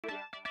Hi,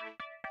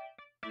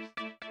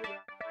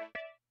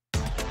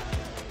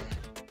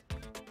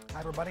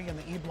 everybody. In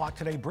the E-Block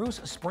today, Bruce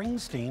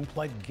Springsteen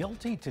pled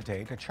guilty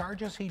today to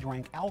charges he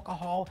drank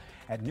alcohol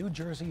at New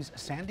Jersey's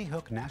Sandy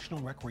Hook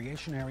National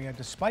Recreation Area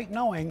despite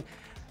knowing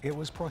it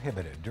was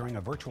prohibited. During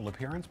a virtual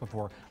appearance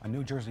before a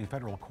New Jersey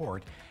federal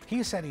court,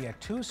 he said he had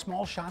 2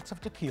 small shots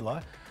of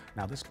tequila.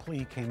 Now, this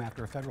plea came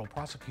after federal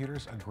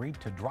prosecutors agreed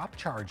to drop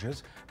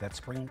charges that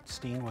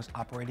Springsteen was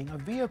operating a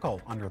vehicle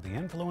under the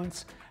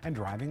influence and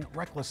driving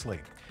recklessly,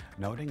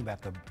 noting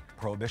that the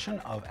prohibition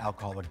of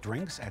alcoholic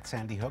drinks at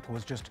Sandy Hook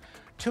was just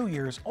 2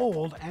 years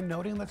old, and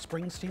noting that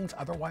Springsteen's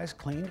otherwise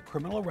clean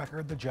criminal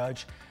record. The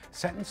judge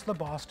sentenced the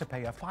boss to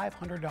pay a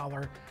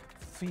 $500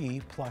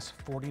 fee plus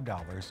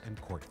 $40 in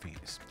court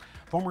fees.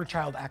 Former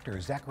child actor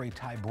Zachary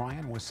Ty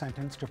Bryan was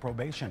sentenced to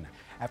probation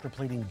after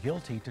pleading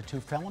guilty to 2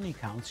 felony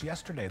counts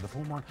yesterday. The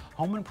former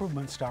home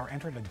improvement star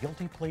entered a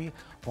guilty plea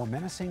for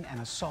menacing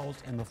and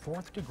assault in the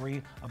 4th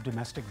degree of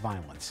domestic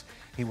violence.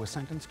 He was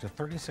sentenced to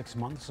 36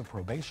 months of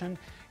probation.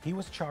 He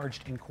was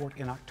charged in court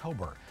in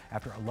October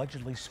after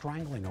allegedly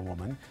strangling a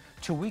woman.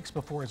 2 weeks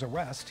before his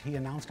arrest, he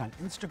announced on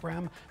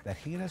Instagram that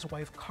he and his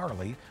wife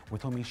Carly,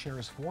 with whom he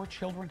shares 4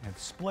 children, had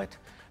split.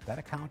 That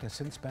account has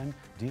since been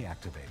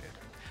deactivated.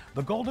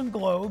 The Golden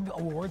Globe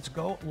Awards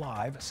go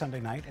live Sunday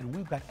night, and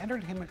we've got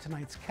Entertainment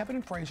Tonight's Kevin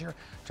Frazier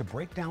to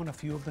break down a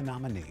few of the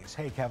nominees.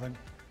 Hey, Kevin.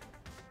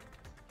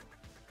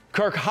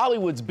 Kirk,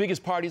 Hollywood's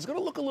biggest party is going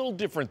to look a little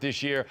different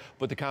this year,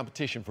 but the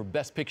competition for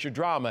Best Picture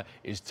Drama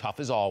is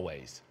tough as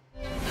always.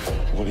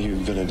 What are you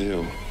going to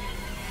do?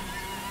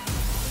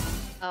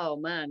 Oh,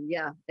 man,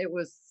 yeah. It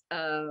was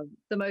the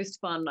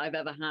most fun I've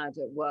ever had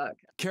at work.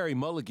 Carey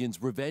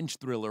Mulligan's revenge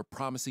thriller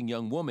Promising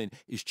Young Woman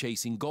is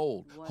chasing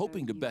gold,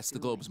 hoping to best the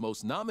Globe's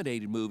most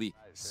nominated movie.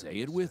 Say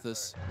it with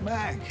us.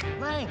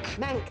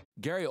 Mank.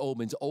 Gary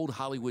Oldman's old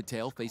Hollywood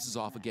tale faces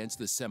off against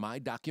the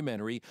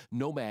semi-documentary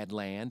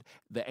Nomadland,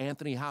 the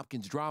Anthony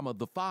Hopkins drama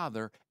The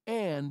Father,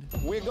 and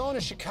we're going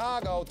to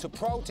Chicago to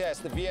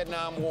protest the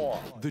Vietnam War.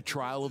 The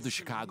Trial of the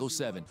Chicago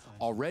 7,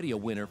 already a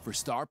winner for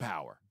star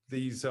power.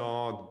 These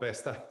are the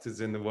best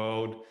actors in the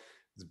world.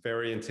 It's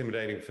very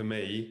intimidating for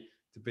me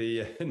to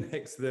be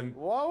next to them.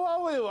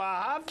 Whoa,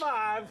 high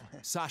five.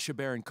 Sacha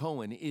Baron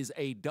Cohen is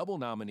a double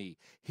nominee.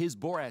 His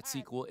Borat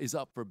sequel is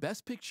up for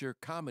Best Picture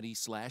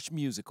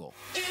Comedy/Musical.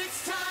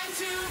 It's time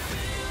to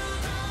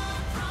build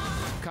a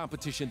prom.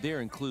 Competition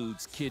there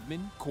includes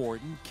Kidman,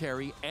 Corden,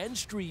 Carey, and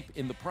Streep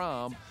in The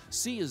Prom,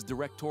 Sia's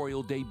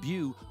directorial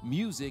debut,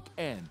 Music,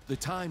 and the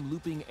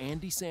time-looping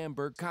Andy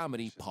Samberg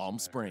comedy, Palm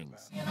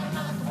Springs.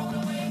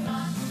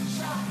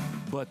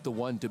 But the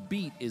one to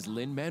beat is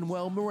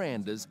Lin-Manuel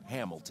Miranda's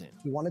Hamilton.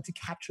 We wanted to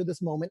capture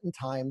this moment in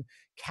time,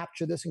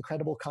 capture this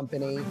incredible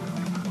company.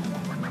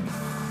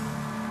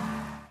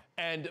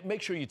 And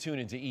make sure you tune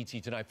into ET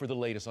tonight for the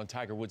latest on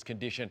Tiger Woods'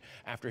 condition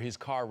after his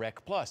car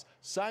wreck. Plus,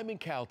 Simon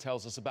Cowell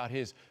tells us about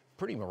his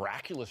pretty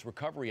miraculous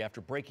recovery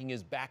after breaking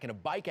his back in a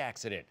bike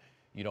accident.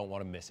 You don't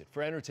want to miss it.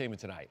 For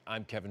Entertainment Tonight,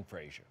 I'm Kevin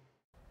Frazier.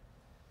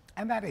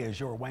 And that is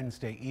your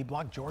Wednesday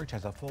E-Block. George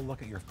has a full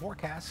look at your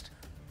forecast.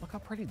 Look how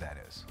pretty that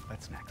is.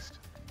 That's next.